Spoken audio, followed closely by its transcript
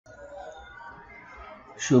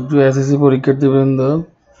সুপ্রিয় এসএসসি পরীক্ষার্থীবৃন্দ,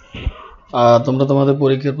 তোমরা তোমাদের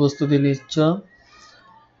পরীক্ষার প্রস্তুতি নিচ্ছ।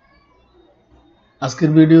 আজকের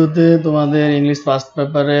ভিডিওতে তোমাদের ইংলিশ ফার্স্ট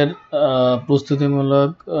পেপারের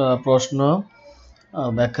প্রস্তুতিমূলক প্রশ্ন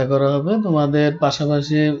ব্যাখ্যা করা হবে। তোমাদের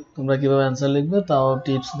পাশাপাশি তোমরা কিভাবে অ্যান্সার লিখবে তাও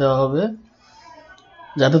টিপস দেওয়া হবে,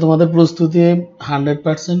 যাতে তোমাদের প্রস্তুতি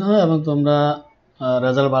 100% হয় এবং তোমরা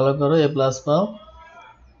রেজাল্ট ভালো করো, A+ পাও।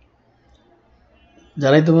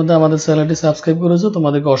 যারা ইতিমধ্যে আমাদের চ্যানেলটি সাবস্ক্রাইব করেছো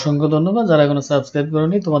তোমাদেরকে অসংখ্য ধন্যবাদ। যারা এখনো সাবস্ক্রাইব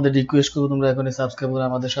করোনি তোমাদের রিকোয়েস্ট করবো তোমরা এখনই সাবস্ক্রাইব করে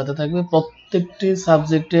আমাদের সাথে থাকবে। প্রত্যেকটি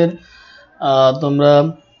সাবজেক্টের তোমরা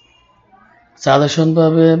সাজেশন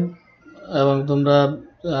পাবে এবং তোমরা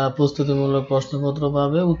প্রস্তুতিমূলক প্রশ্নপত্র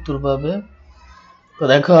পাবে, উত্তর পাবে। তো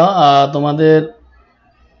দেখো, তোমাদের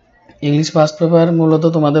ইংলিশ ফার্স্ট পেপার মূলত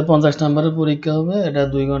তোমাদের 50 নম্বরের পরীক্ষা হবে। এটা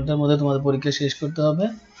 2 ঘন্টার মধ্যে তোমাদের পরীক্ষা শেষ করতে হবে।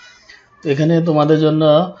 তো এখানে তোমাদের জন্য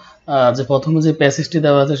যে প্রথমে যে প্যাসেজটি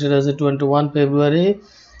দেওয়া আছে সেটা হচ্ছে 21 February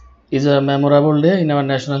is a memorable day in our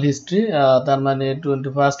national history. তার মানে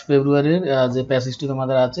 21 ফেব্রুয়ারির যে প্যাসেজটি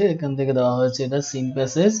তোমাদের আছে এখান থেকে দেওয়া হয়েছে, এটা সিং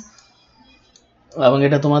প্যাসেজ এবং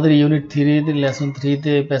এটা তোমাদের ইউনিট 3 লেসন 3-তে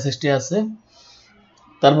এই প্যাসেজটি আছে।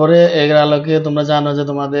 তারপরে এর আলোকে তোমরা জানো যে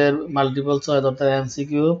তোমাদের মাল্টিপল চয়েস অর্থাৎ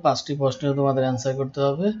এমসিকিউ 5টি প্রশ্নের তোমাদের অ্যান্সার করতে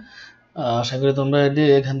হবে। আশা করি তোমরা এটি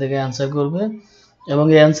এখান থেকে অ্যান্সার করবে এবং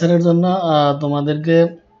এই অ্যান্সারের জন্য তোমাদেরকে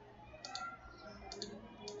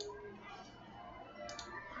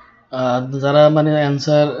যারা মানে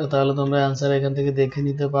অ্যান্সার, তাহলে তোমরা অ্যান্সার এখান থেকে দেখে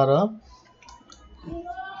নিতে পারো।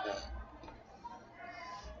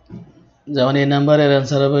 যেমন এই নাম্বারের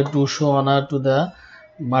অ্যান্সার হবে to show honour to the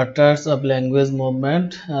martyrs of language movement.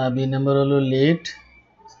 B number হলো লিড,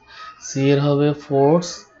 সি এর হবে ফোর্স,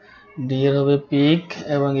 ডি এর হবে পিক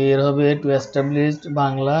এবং এর হবে to establish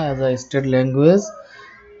Bangla as a state language.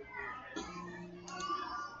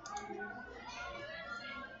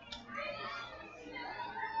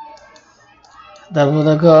 তারপর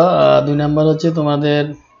দেখো 2 নাম্বার হচ্ছে তোমাদের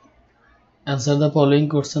অ্যান্সার দ্য ফলোইং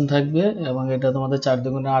কোশ্চেন থাকবে এবং এটা তোমাদের 4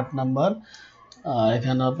 দুগুণে 8 নাম্বার।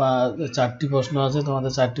 এখানে 4টি প্রশ্ন আছে,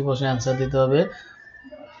 তোমাদের 4টি প্রশ্নের অ্যান্সার দিতে হবে।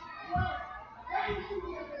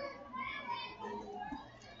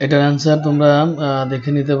 এটার অ্যান্সার তোমরা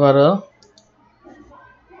দেখে নিতে পারো।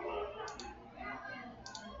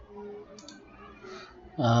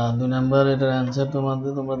 দুই নাম্বার এটার অ্যান্সার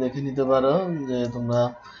তোমরা দেখে নিতে পারো যে তোমরা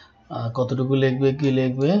কতটুকু লিখবে, কি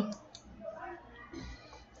লিখবে।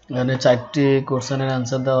 এখানে 4টি কোশ্চেনের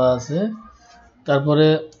অ্যান্সার দেওয়া আছে। তারপরে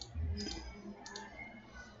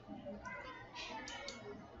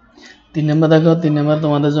 3 নাম্বার দেখো, 3 নাম্বার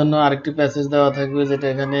তোমাদের জন্য আরেকটি প্যাসেজ দেওয়া থাকবে, যেটা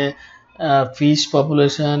এখানে fish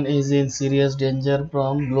population is in serious danger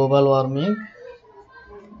from global warming.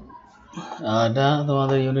 এটা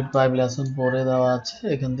তোমাদের ইউনিট 5 লেসন 4-এ দেওয়া আছে।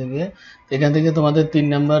 এখান থেকে তোমাদের 3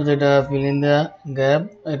 নাম্বার যেটা ফিল ইন দ্য গ্যাপ,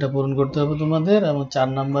 এটা পূরণ করতে হবে তোমাদের। এবং 4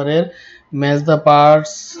 নাম্বারের match the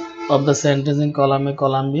parts of the sentence in কলামে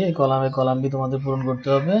কলাম বি, এই কলামে কলাম বি তোমাদের পূরণ করতে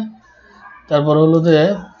হবে। তারপর হলো যে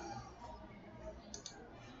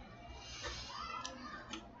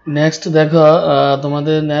নেক্সট দেখো,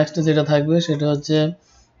 তোমাদের নেক্সট যেটা থাকবে সেটা হচ্ছে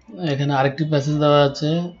এখানে আরেকটি প্যাসেজ দেওয়া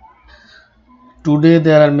আছে। Today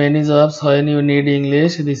there are many jobs when you need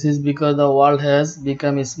English. This is because the world has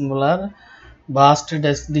become smaller. Vast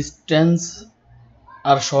distance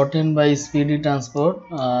are shortened by speedy transport.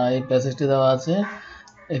 এই প্যাসেজটি দেওয়া আছে।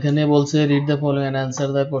 এখানে বলছে read the following and answer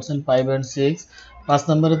the question 5 and 6. 5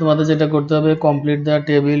 নম্বরে তোমাদের যেটা করতে হবে, complete the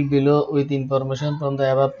table below with information from the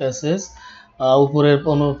above passage. উপরের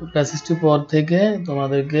প্যাসেজটি পর থেকে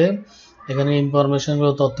তোমাদেরকে এখানে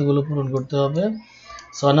ইনফরমেশনগুলো, তথ্যগুলো পূরণ করতে হবে।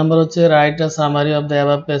 6 নম্বর হচ্ছে write a summary of the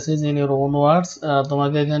above passage in your own words.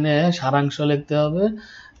 তোমাকে এখানে সারাংশ লিখতে হবে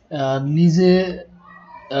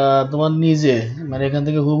তোমার নিজে, মানে এখান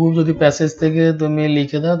থেকে হুবহুব যদি প্যাসেজ থেকে তুমি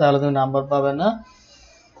লিখে দাও তাহলে তুমি নাম্বার পাবে না।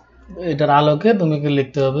 এটার আলোকে তোমাকে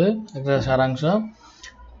লিখতে হবে একটা সারাংশ।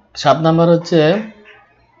 7 নাম্বার হচ্ছে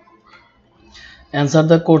answer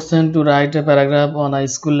the question two write a paragraph on a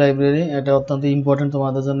school library. এটা অত্যন্ত ইম্পর্টেন্ট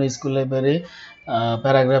তোমাদের জন্য, স্কুল লাইব্রেরি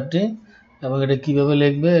প্যারাগ্রাফটি। এবং এটা কিভাবে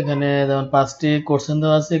লিখবে, এখানে যেমন 5টি কোশ্চেন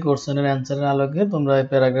দেওয়া আছে, কোশ্চেনের অ্যান্সারের আলোকে তোমরা এই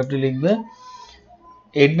প্যারাগ্রাফটি লিখবে।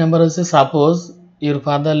 8 নাম্বার হচ্ছে suppose your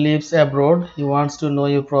father leaves abroad, he wants to know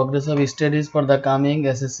your progress of studies for the coming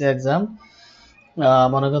SSC exam.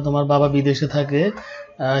 মনে করো তোমার বাবা বিদেশে থাকে,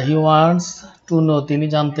 হি ওয়ান্টস টু নো, তিনি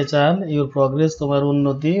জানতে চান, ইউর প্রোগ্রেস, তোমার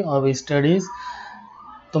উন্নতি, অফ স্টাডিজ,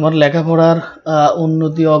 তোমার লেখাপড়ার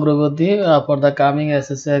উন্নতি, অগ্রগতি, for the coming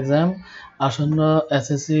SSC exam, আসন্ন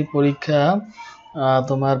এসএসসি পরীক্ষা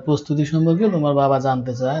তোমার প্রস্তুতি সম্পর্কে তোমার বাবা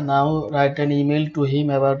জানতে চায়। নাও write an email to him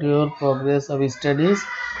about your progress of studies.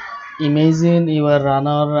 Imagine you R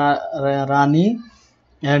Rani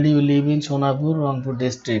and you live in Sonapur Rangpur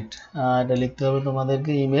district, এটা লিখতে হবে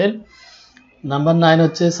তোমাদেরকে ইমেল। নাম্বার 9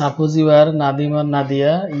 হচ্ছে suppose you R Nadim R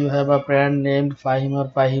Nadia, you have a friend named Fahim or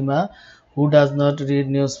Fahima who does not read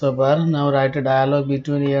newspaper. Now write a dialogue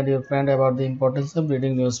between you and your friend about the importance of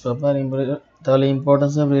reading newspaper. তাহলে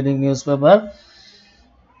importance of reading newspaper,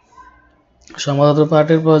 সংবাদপত্র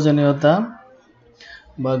পাঠের প্রয়োজনীয়তা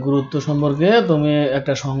বা গুরুত্ব সম্পর্কে তুমি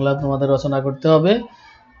একটা সংলাপ তোমাদের রচনা করতে হবে।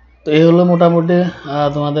 তো এই হলো মোটামুটি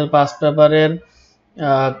তোমাদের 5 পেপারের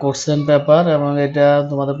কোশ্চেন পেপার, এবং এটা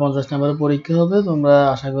তোমাদের 50 নম্বরের পরীক্ষা হবে। তোমরা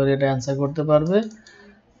আশা করি এটা অ্যান্সার করতে পারবে।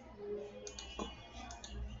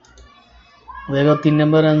 দেখো 3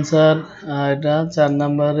 নম্বর অ্যান্সার এটা, 4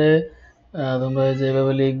 নম্বরে তোমরা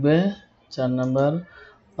যেভাবে লিখবে 4 নম্বর।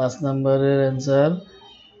 5 নম্বরের অ্যান্সার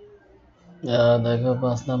দেখো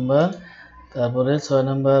 5 নম্বর। তারপরে 6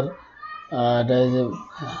 নম্বর এটা যে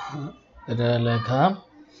এটা লেখা,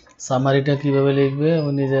 সামারিটা কিভাবে লিখবে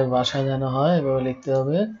এবং নিজের ভাষায় যেন হয় এভাবে লিখতে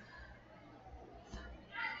হবে।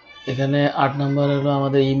 এখানে 8 নম্বর হলো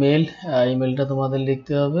আমাদের ইমেলটা তোমাদের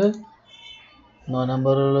লিখতে হবে। 9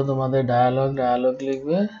 নম্বর হলো তোমাদের ডায়ালগ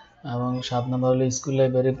লিখবে, এবং 7 নম্বর হলো স্কুল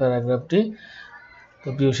লাইব্রেরি প্যারাগ্রাফটি। তো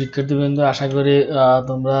প্রিয় শিক্ষার্থীবৃন্দ, আশা করি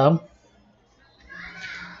তোমরা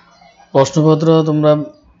প্রশ্নপত্র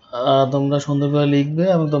তোমরা সুন্দরভাবে লিখবে,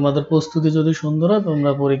 এবং তোমাদের প্রস্তুতি যদি সুন্দর হয়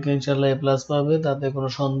তোমরা পরীক্ষা ইনশাআল্লাহ A+ পাবে, তাতে কোনো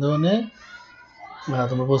সন্দেহ নেই।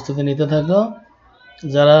 তোমরা প্রস্তুতি নিতে থাকো।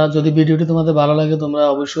 যারা যদি ভিডিওটি তোমাদের ভালো লাগে তোমরা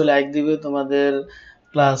অবশ্যই লাইক দিবে, তোমাদের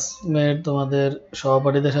ক্লাসমেট তোমাদের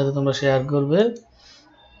সহপাঠীদের সাথে তোমরা শেয়ার করবে।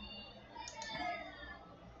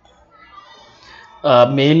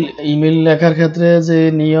 ইমেল লেখার ক্ষেত্রে যে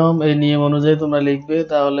নিয়ম, এই নিয়ম অনুযায়ী তোমরা লিখবে,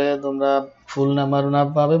 তাহলে তোমরা ফুল নাম্বার না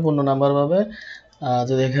পাবে, পূর্ণ নাম্বার পাবে।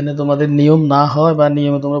 যদি এখানে তোমাদের নিয়ম না হয় বা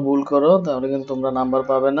নিয়মে তোমরা ভুল করো তাহলে কিন্তু তোমরা নাম্বার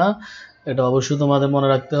পাবে না। এটা অবশ্যই তোমাদের মনে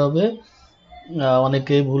রাখতে হবে।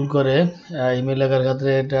 অনেকেই ভুল করে ইমেল লেখার ক্ষেত্রে।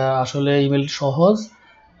 এটা আসলে ইমেল সহজ,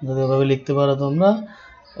 যদি ওভাবে লিখতে পারো তোমরা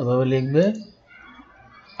ওভাবে লিখবে।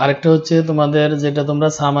 আরেকটা হচ্ছে তোমাদের যেটা তোমরা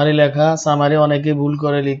সামারি লেখা, সামারি অনেকেই ভুল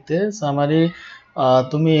করে লিখতে।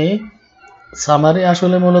 তুমি সামারি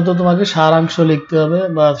আসলে মূলত তোমাকে সারাংশ লিখতে হবে,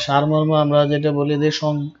 বা সারমর্ম আমরা যেটা বলি যে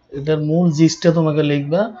এটার মূল জিনিসটা তোমাকে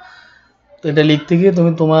লিখবা। তো এটা লিখতে গিয়ে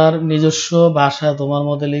তুমি তোমার নিজস্ব ভাষা তোমার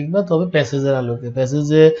মতে লিখবা, তবে প্যাসেজের আলোকে।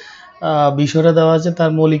 প্যাসেজে বিষয়টা দেওয়া আছে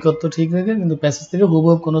তার মৌলিকত্ব ঠিক রেখে, কিন্তু প্যাসেজ থেকে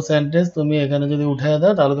হুবহু কোনো সেন্টেন্স তুমি এখানে যদি উঠিয়ে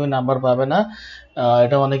দাও তাহলে তুমি নাম্বার পাবে না।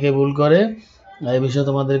 এটা অনেকে ভুল করে, এই বিষয়ে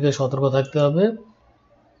তোমাদেরকে সতর্ক থাকতে হবে।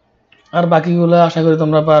 আর বাকিগুলো আশা করি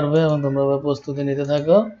তোমরা পারবে, এবং তোমরা প্রস্তুতি নিতে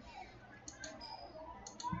থাকো।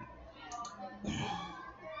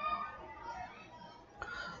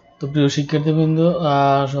 তো প্রিয় শিক্ষার্থীবৃন্দ,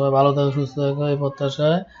 সবাই ভালো থাকো, সুস্থ থাকো এই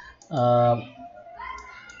প্রত্যাশায়।